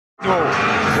goal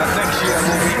that next year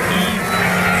will be even.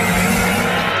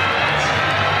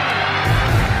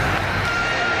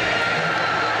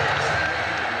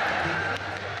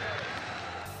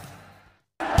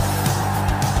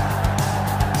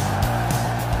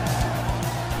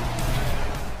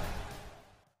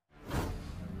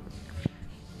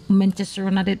 Manchester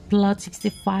United blood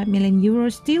 €65 million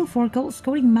deal for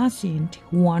goal-scoring machine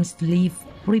who wants to leave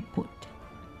report.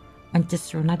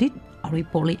 Manchester United are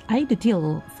reportedly eyed the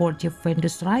deal for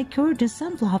Juventus striker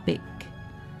Dusan Vlahovic.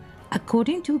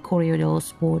 According to Corriere dello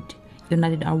Sport,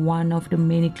 United are one of the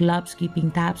many clubs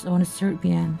keeping tabs on the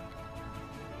Serbian.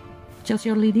 Chelsea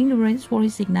are leading the race for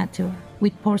his signature,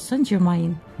 with Paris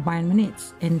Saint-Germain, Bayern Munich,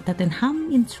 and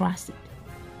Tottenham interested.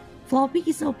 Vlahovic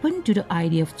is open to the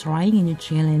idea of trying a new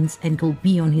challenge and could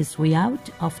be on his way out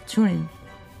of Turin.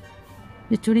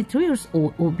 The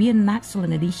 23-year-old will be an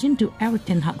excellent addition to Erik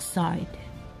ten Hag's side.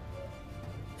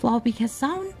 Vlahovic has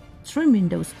shown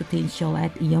tremendous potential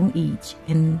at a young age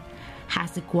and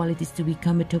has the qualities to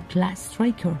become a top-class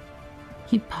striker.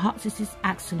 He possesses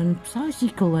excellent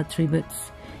physical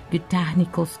attributes, good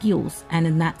technical skills, and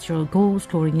a natural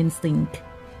goal-scoring instinct.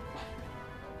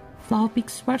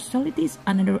 Vlahovic's personality is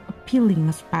another appealing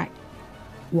aspect.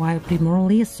 While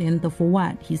primarily a center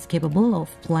forward, he is capable of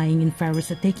playing in various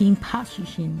attacking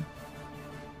positions.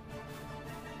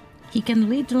 He can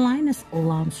lead the line as a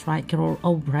lone striker or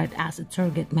operate as a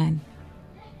target man.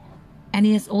 And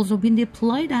he has also been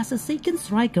deployed as a second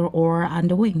striker or on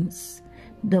the wings.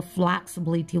 The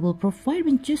flexibility will provide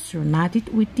Manchester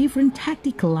United with different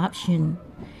tactical options.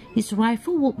 His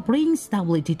rifle will bring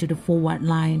stability to the forward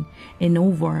line and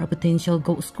offer a potential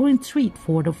goal-scoring threat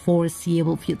for the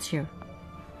foreseeable future.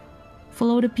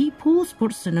 Follow the People's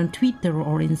Person on Twitter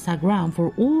or Instagram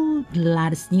for all the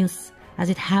latest news as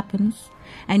it happens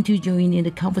and to join in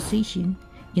the conversation.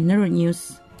 In other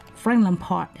news, Frank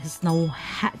Lampard has now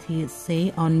had his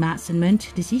say on Mason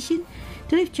Mount's decision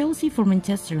to leave Chelsea for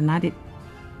Manchester United.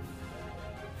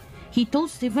 He told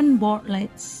Stephen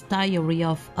Bartlett's Diary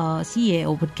of a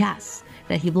CEO podcast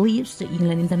that he believes the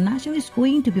England international is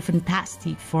going to be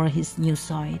fantastic for his new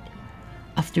side.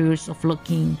 After years of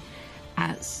looking,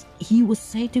 as he was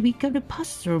said to become the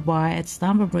pastor boy at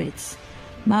Stamford Bridge,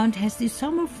 Mount has this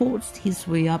summer forced his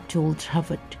way up to Old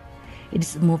Trafford. It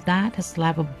is a move that has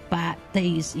left a bad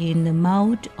taste in the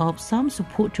mouth of some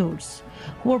supporters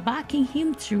who are backing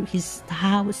him through his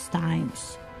toughest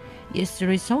times.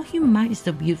 Yesterday saw him make his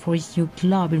debut for his new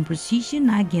club in pre-season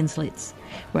against Leeds,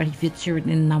 where he featured in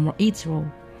the number 8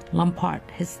 role. Lampard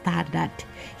has stated that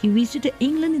he wishes the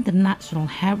England international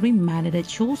every minute at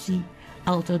Chelsea,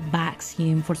 although backs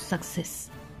him for success.